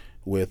muffin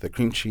with a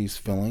cream cheese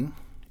filling,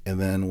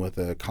 and then with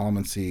a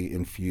calamansi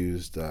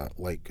infused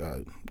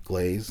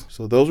glaze.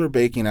 So those were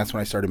baking. That's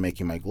when I started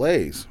making my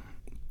glaze.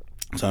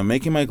 So I'm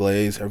making my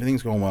glaze.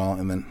 Everything's going well,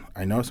 and then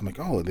I notice, I'm like,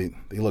 oh, they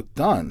look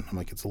done. I'm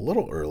like, it's a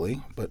little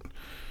early, but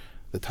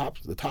the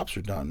tops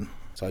are done.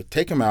 So I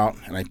take them out,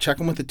 and I check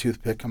them with a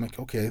toothpick. I'm like,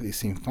 okay, they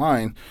seem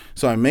fine.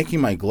 So I'm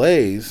making my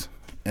glaze,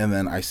 and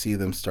then I see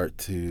them start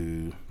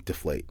to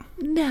deflate.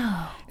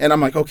 No. And I'm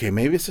like, okay,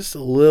 maybe it's just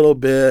a little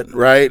bit,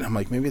 right? I'm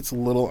like, maybe it's a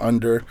little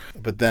under.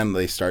 But then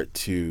they start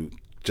to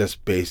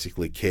just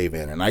basically cave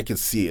in, and I can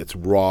see it's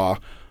raw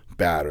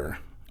batter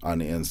on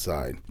the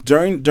inside.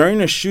 During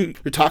the shoot,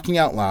 you're talking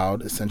out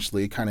loud,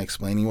 essentially, kind of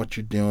explaining what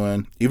you're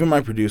doing. Even my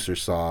producer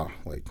saw,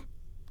 like,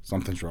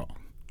 something's wrong,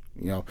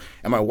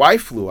 And my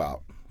wife flew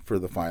out for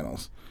the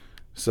finals,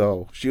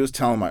 so she was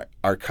telling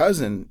our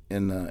cousin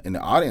in the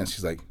audience,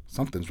 she's like,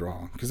 something's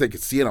wrong, because they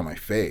could see it on my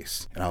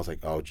face, and I was like,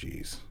 oh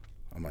geez,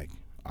 I'm like,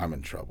 I'm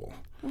in trouble.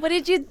 What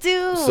did you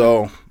do?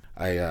 So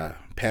I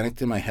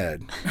panicked in my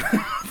head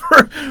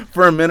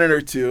for a minute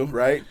or two,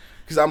 right?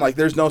 Because I'm like,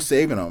 there's no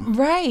saving them,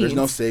 right? There's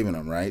no saving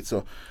them, right?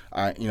 So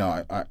I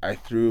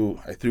threw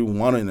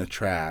one in the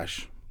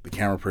trash. The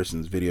camera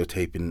person's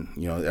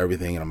videotaping,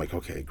 everything. And I'm like,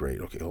 okay,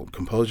 great. Okay,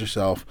 compose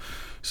yourself.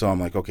 So I'm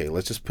like, okay,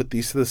 let's just put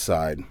these to the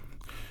side.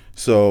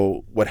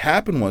 So what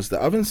happened was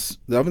the ovens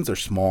are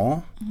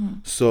small. Mm-hmm.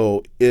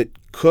 So it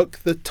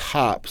cooked the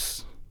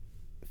tops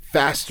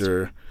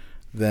faster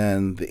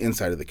than the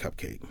inside of the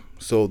cupcake.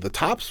 So the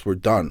tops were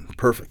done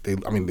perfect. They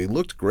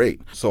looked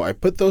great. So I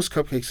put those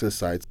cupcakes to the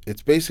side.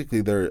 It's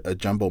basically, they're a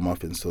jumbo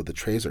muffin. So the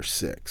trays are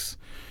 6.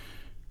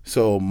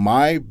 So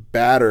my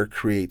batter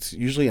creates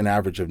usually an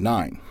average of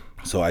 9.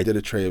 So I did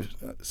a tray of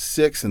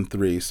 6 and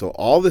 3. So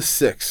all the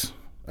 6,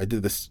 I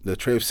did the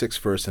tray of 6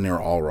 first, and they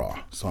were all raw.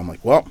 So I'm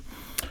like, well,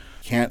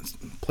 can't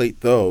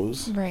plate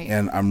those. Right.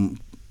 And I'm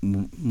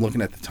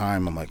looking at the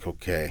time. I'm like,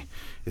 okay,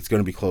 it's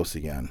going to be close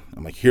again.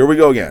 I'm like, here we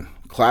go again.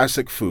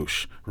 Classic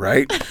Foosh,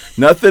 right?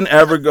 Nothing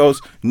ever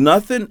goes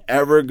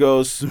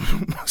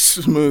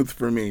smooth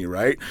for me,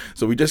 right?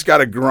 So we just got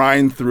to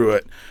grind through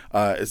it.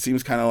 It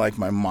seems kind of like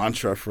my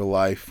mantra for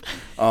life.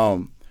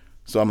 So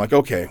I'm like,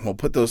 okay, we'll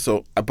put those.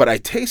 But I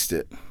taste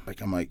it.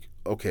 I'm like,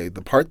 okay,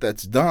 the part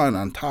that's done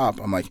on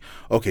top, I'm like,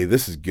 okay,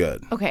 this is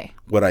good. Okay.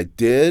 What I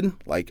did,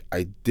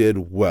 I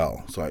did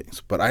well.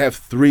 But I have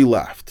 3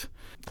 left,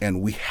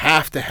 and we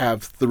have to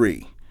have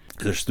 3.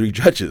 There's 3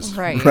 judges,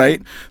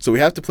 right? So we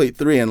have to plate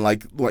 3, and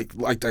like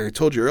I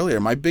told you earlier,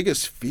 my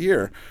biggest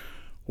fear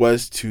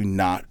was to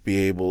not be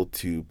able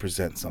to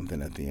present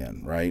something at the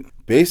end, right?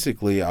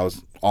 Basically, I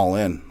was all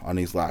in on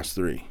these last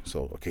 3.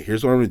 So, okay,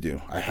 here's what I'm going to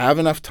do. I have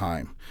enough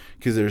time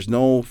because there's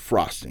no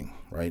frosting,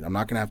 right? I'm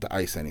not going to have to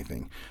ice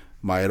anything.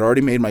 I had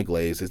already made my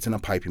glaze. It's in a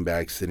piping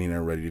bag sitting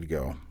there ready to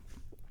go.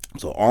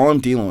 So all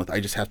I'm dealing with, I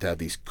just have to have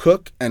these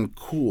cook and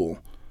cool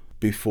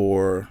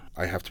before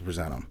I have to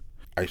present them.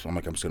 I'm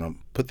like, I'm just going to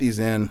put these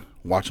in,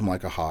 watch them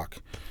like a hawk.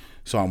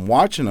 So I'm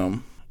watching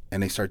them,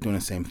 and they start doing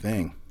the same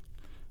thing.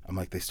 I'm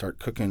like, they start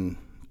cooking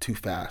too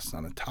fast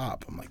on the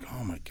top. I'm like,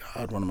 oh my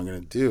God, what am I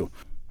going to do?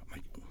 I'm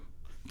like,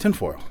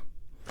 tinfoil.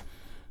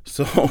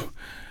 So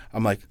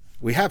I'm like,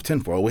 we have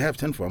tinfoil.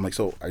 I'm like,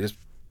 so the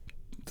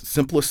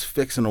simplest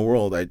fix in the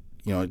world, I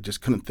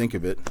just couldn't think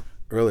of it.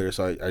 earlier,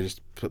 so I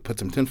just put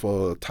some tinfoil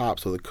over the top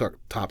so the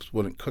tops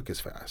wouldn't cook as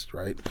fast,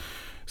 right?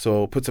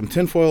 So put some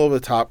tinfoil over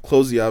the top,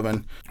 close the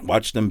oven,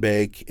 watched them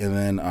bake, and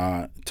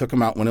then took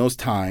them out when it was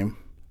time.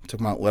 Took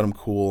them out, let them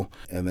cool,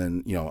 and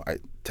then, I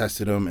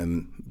tested them,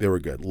 and they were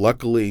good.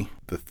 Luckily,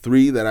 the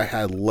 3 that I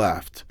had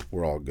left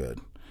were all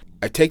good.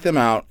 I take them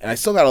out, and I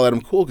still got to let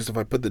them cool because if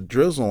I put the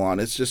drizzle on,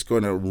 it's just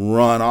going to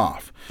run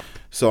off.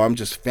 So I'm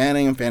just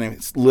fanning and fanning.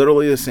 It's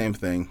literally the same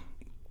thing.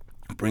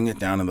 Bring it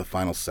down in the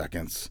final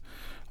seconds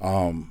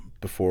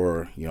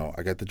before,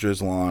 I get the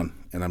drizzle on,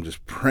 and I'm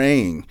just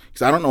praying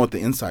because I don't know what the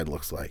inside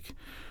looks like,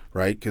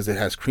 right? Because it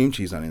has cream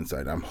cheese on the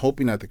inside. I'm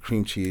hoping that the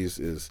cream cheese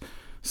is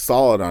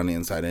solid on the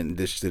inside and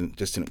just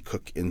didn't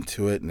cook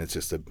into it, and it's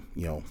just a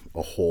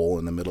hole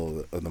in the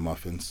middle of the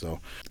muffin.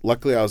 So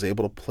luckily I was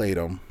able to plate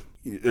them.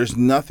 There's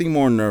nothing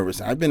more nervous.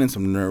 I've been in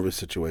some nervous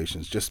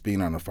situations just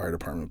being on the fire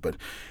department, but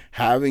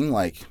having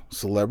like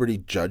celebrity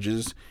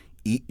judges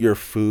eat your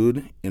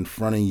food in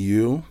front of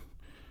you,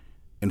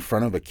 in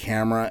front of a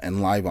camera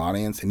and live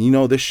audience,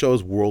 and this show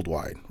is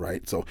worldwide,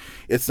 right? So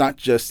it's not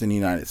just in the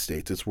United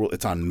States.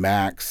 It's on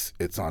Max,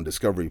 it's on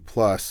Discovery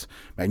Plus,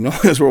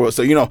 Magnolia's worldwide.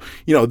 So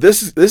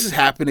this is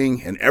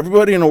happening, and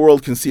everybody in the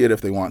world can see it if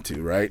they want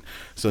to, right?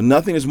 So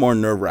nothing is more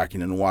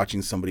nerve-wracking than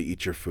watching somebody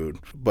eat your food.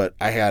 But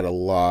I had a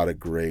lot of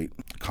great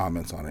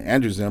comments on it.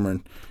 Andrew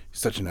Zimmern,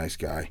 such a nice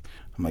guy.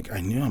 I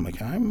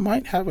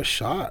might have a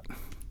shot.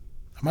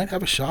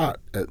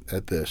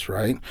 At this,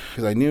 right?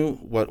 Because I knew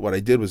what I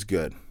did was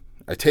good.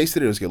 I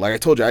tasted it was good. Like I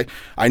told you,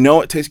 I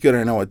know it tastes good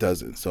and I know it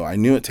doesn't. So I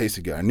knew it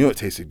tasted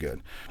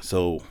good.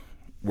 So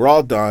we're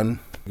all done.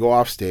 Go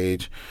off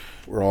stage.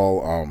 We're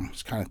all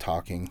just kind of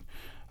talking.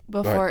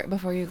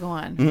 Before you go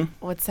on, mm-hmm.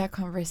 What's that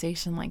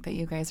conversation like that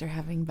you guys are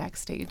having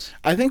backstage?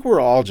 I think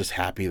we're all just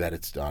happy that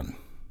it's done.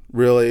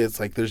 Really, it's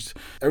like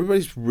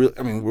everybody's really.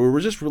 I mean, we're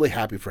just really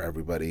happy for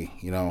everybody,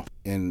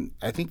 And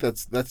I think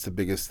that's the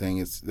biggest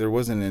thing. There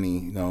wasn't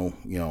any,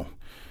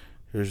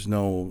 there's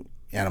no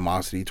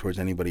animosity towards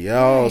anybody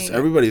else. Right.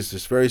 Everybody's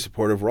just very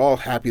supportive. We're all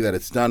happy that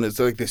it's done. It's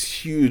like this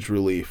huge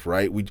relief,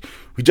 right? We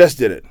just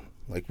did it.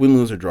 Like win,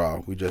 lose, or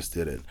draw, we just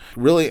did it.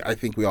 Really, I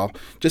think we all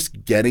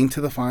just getting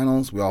to the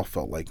finals. We all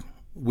felt like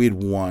we'd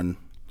won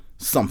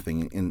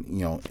something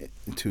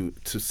to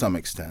some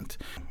extent.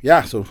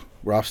 Yeah. So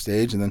we're off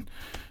stage, and then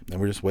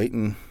we're just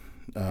waiting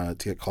to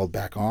get called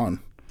back on,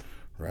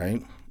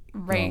 right?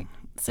 Right.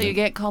 So you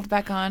get called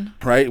back on?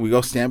 Right. We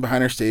go stand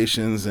behind our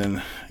stations,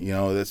 and,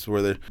 that's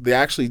where they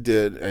actually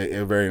did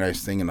a very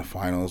nice thing in the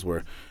finals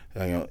where,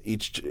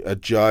 a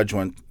judge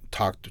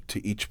talked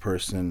to each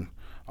person,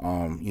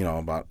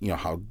 about,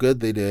 how good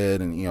they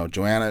did. And,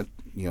 Joanna,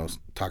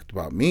 talked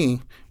about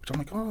me, which I'm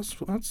like, oh,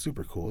 that's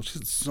super cool. She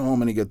did so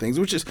many good things,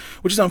 which is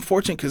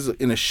unfortunate because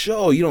in a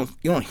show, you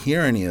don't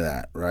hear any of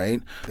that,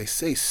 right? They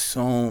say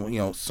so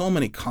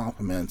many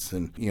compliments,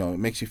 and, it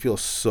makes you feel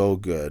so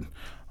good.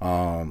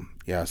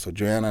 So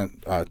Joanna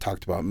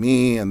talked about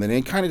me, and then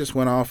it kind of just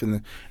went off,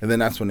 and then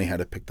that's when they had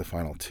to pick the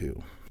final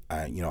 2.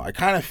 I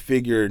kind of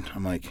figured,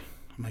 I'm like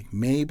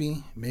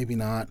maybe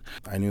not.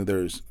 I knew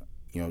there's,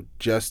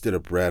 just did a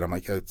bread. I'm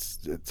like,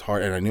 it's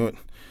hard, and I knew it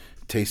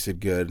tasted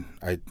good.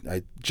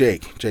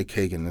 Jake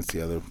Hagan, that's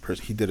the other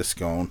person. He did a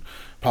scone,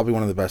 probably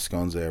one of the best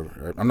scones I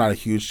ever. I'm not a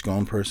huge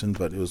scone person,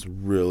 but it was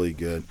really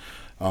good.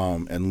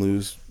 And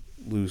Lou's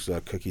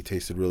cookie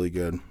tasted really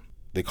good.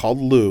 They called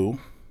Lou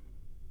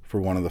for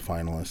one of the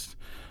finalists,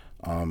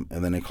 and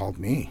then they called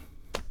me.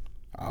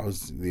 I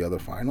was the other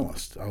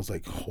finalist. I was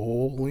like,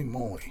 holy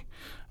moly!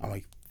 I'm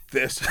like,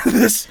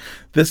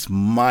 this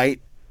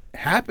might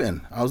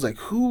happen. I was like,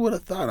 who would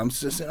have thought?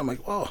 I'm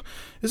like, whoa,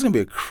 this is gonna be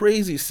a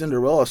crazy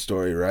Cinderella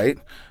story, right?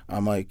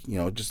 I'm like,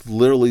 just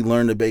literally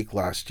learned to bake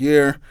last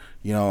year,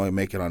 and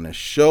make it on this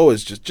show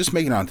is just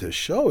making it onto the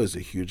show is a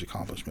huge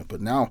accomplishment.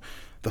 But now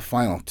the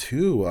final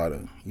 2 out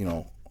of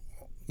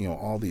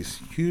all these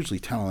hugely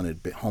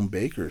talented home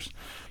bakers,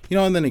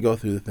 and then they go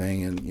through the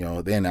thing, and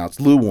they announced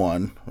Lou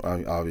won,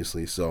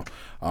 obviously. So,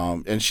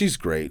 and she's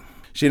great.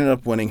 She ended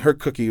up winning. Her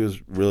cookie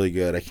was really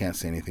good. I can't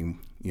say anything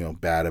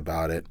bad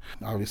about it.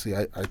 Obviously,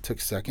 I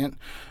took second,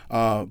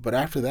 but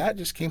after that,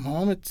 just came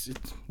home. It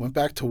went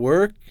back to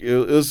work. It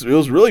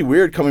was really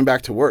weird coming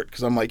back to work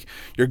because I'm like,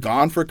 you're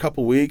gone for a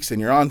couple weeks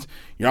and you're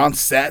on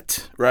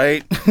set,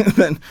 right?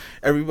 Then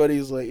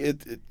everybody's like,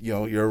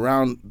 you're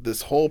around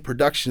this whole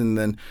production.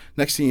 Then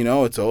next thing you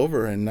know, it's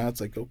over, and now it's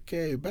like,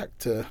 okay, back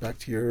to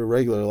your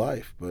regular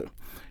life. But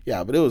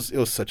yeah, but it was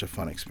such a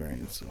fun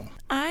experience. So.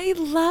 I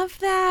love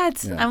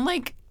that. Yeah. I'm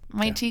like.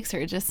 My cheeks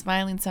are just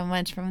smiling so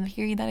much from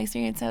hearing that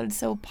experience. It sounded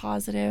so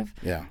positive.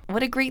 Yeah.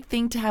 What a great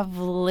thing to have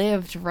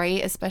lived, right?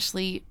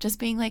 Especially just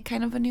being like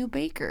kind of a new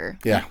baker.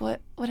 Yeah. Like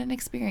what an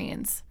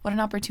experience. What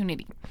an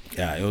opportunity.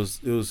 Yeah, it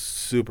was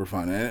super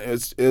fun. And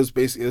it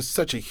was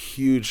such a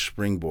huge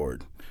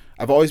springboard.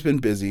 I've always been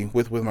busy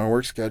with my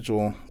work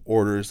schedule,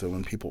 orders, that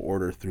when people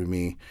order through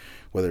me,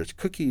 whether it's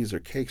cookies or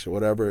cakes or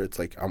whatever, it's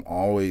like I'm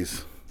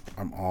always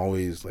I'm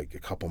always like a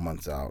couple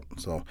months out.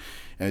 So,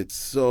 and it's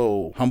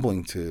so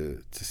humbling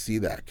to see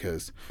that,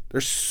 because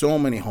there's so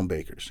many home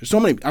bakers. There's so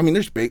many. I mean,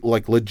 there's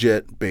like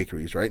legit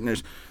bakeries, right?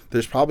 And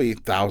there's probably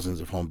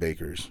thousands of home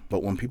bakers.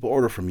 But when people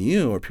order from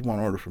you, or people want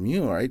to order from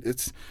you, right?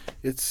 It's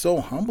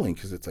so humbling,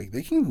 because it's like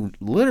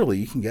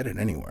you can get it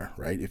anywhere,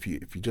 right? If you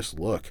just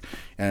look.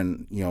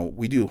 And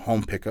we do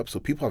home pickup, so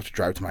people have to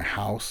drive to my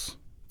house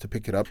to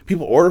pick it up.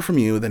 People order from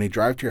you, then they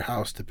drive to your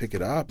house to pick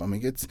it up. I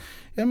mean,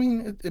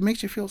 it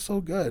makes you feel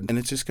so good, and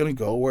it's just going to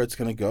go where it's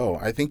going to go.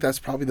 I think that's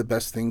probably the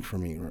best thing for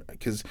me,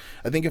 because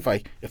I think if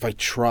I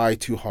try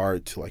too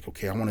hard to like,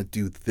 okay, I want to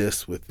do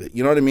this with it,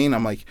 you know what I mean?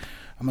 I'm like,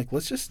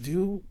 let's just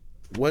do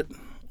what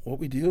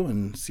we do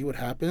and see what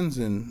happens,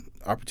 and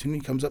opportunity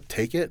comes up,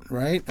 take it,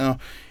 right?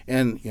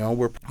 And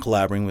we're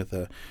collaborating with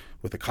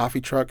a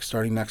coffee truck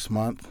starting next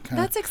month.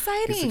 That's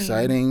exciting. It's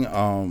exciting.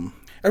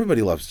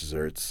 Everybody loves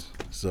desserts,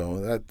 so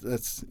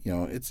that's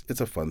it's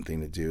a fun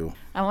thing to do.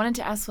 I wanted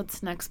to ask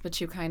what's next, but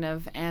you kind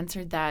of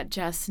answered that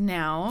just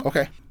now.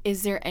 Okay.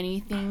 Is there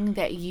anything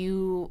that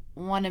you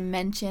want to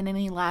mention?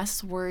 Any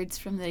last words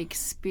from the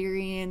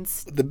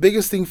experience? The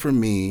biggest thing for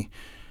me,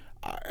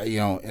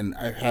 and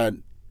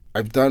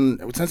I've done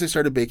since I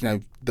started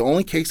baking. The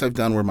only cakes I've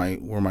done were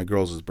my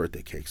girls'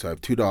 birthday cakes. So I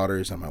have 2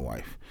 daughters and my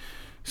wife,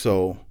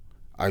 so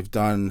I've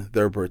done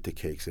their birthday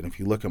cakes. And if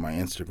you look at my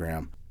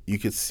Instagram, you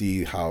could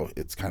see how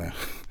it's kind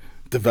of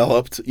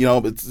developed,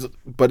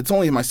 but it's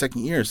only my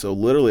second year. So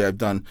literally I've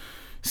done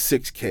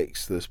 6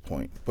 cakes to this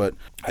point. But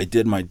I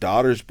did my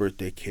daughter's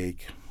birthday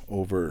cake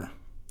over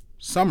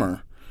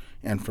summer.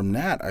 And from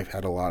that, I've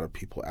had a lot of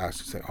people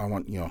ask, say, I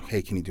want,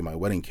 hey, can you do my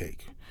wedding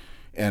cake?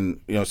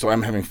 And, so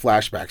I'm having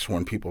flashbacks from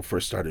when people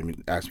first started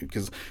asking me,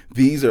 because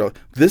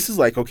this is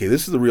like, okay,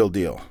 this is the real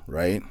deal,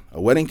 right? A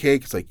wedding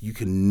cake, it's like you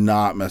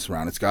cannot mess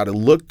around. It's got to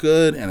look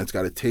good and it's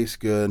got to taste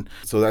good.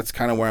 So that's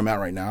kind of where I'm at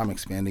right now. I'm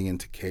expanding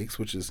into cakes,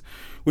 which is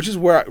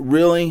where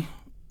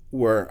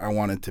I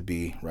wanted to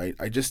be, right?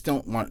 I just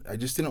didn't want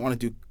to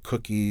do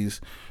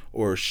cookies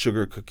or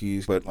sugar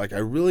cookies, but like I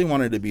really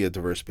wanted to be a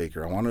diverse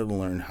baker. I wanted to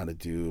learn how to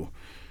do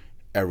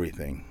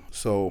everything.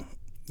 So,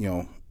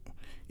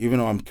 even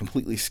though I'm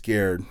completely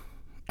scared,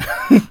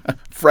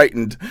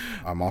 frightened,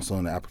 I'm also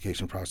in the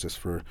application process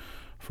for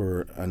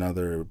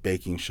another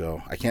baking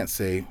show. I can't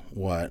say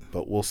what,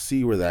 but we'll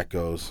see where that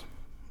goes.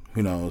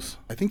 Who knows?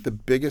 I think the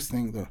biggest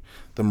thing,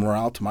 the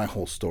morale to my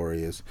whole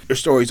story is your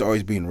story's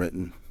always being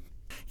written.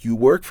 You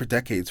work for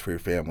decades for your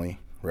family,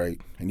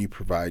 right? And you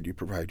provide.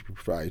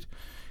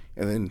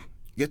 And then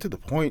you get to the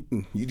point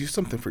and you do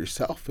something for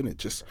yourself. And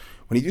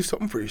when you do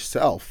something for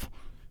yourself,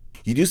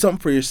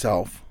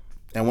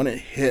 and when it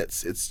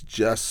hits, it's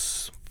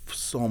just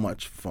so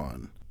much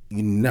fun.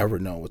 You never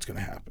know what's going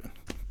to happen.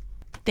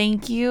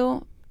 Thank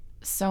you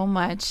so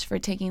much for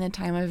taking the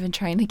time. I've been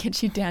trying to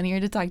get you down here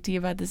to talk to you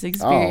about this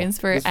experience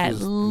for at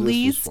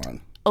least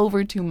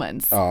over 2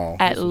 months.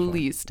 At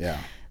least. Yeah.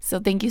 So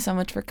thank you so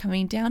much for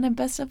coming down, and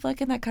best of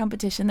luck in that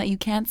competition that you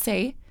can't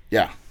say.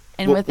 Yeah.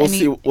 And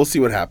we'll see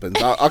what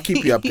happens. I'll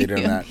keep you updated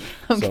on that.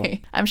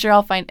 Okay. So. I'm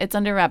sure it's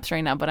under wraps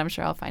right now, but I'm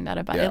sure I'll find out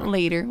about it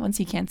later once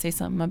you can't say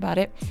something about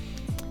it.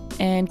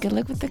 And good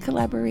luck with the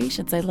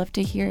collaborations. I'd love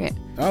to hear it.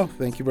 Oh,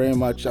 thanp you very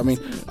much. I mean,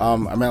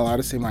 am I allowed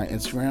to say my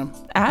Instagram?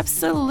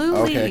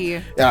 Absolutely.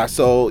 Okay. Yeah,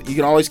 so you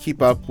can always keep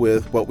up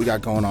with what we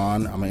got going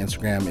on my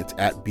Instagram. It's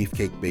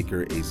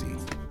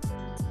 @BeefcakeBakerAZ.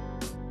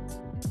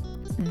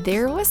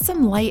 There was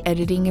some light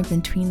editing in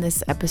between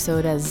this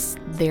episode, as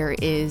there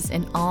is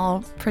in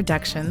all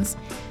productions.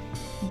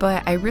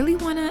 But I really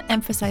want to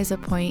emphasize a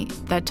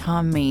point that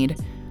Tom made.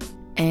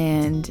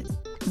 And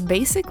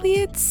basically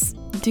it's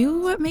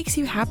do what makes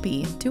you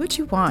happy. Do what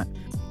you want.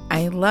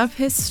 I love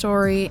his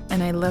story,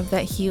 and I love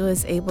that he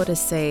was able to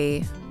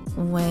say,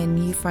 when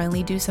you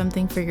finally do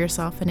something for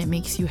yourself and it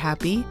makes you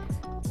happy,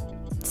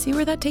 see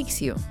where that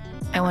takes you.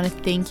 I want to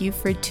thank you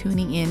for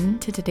tuning in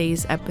to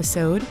today's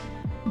episode.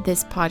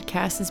 This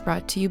podcast is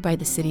brought to you by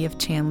the City of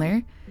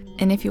Chandler.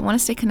 And if you want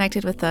to stay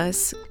connected with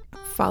us,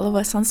 follow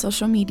us on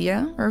social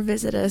media or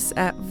visit us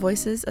at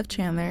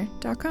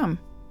voicesofchandler.com.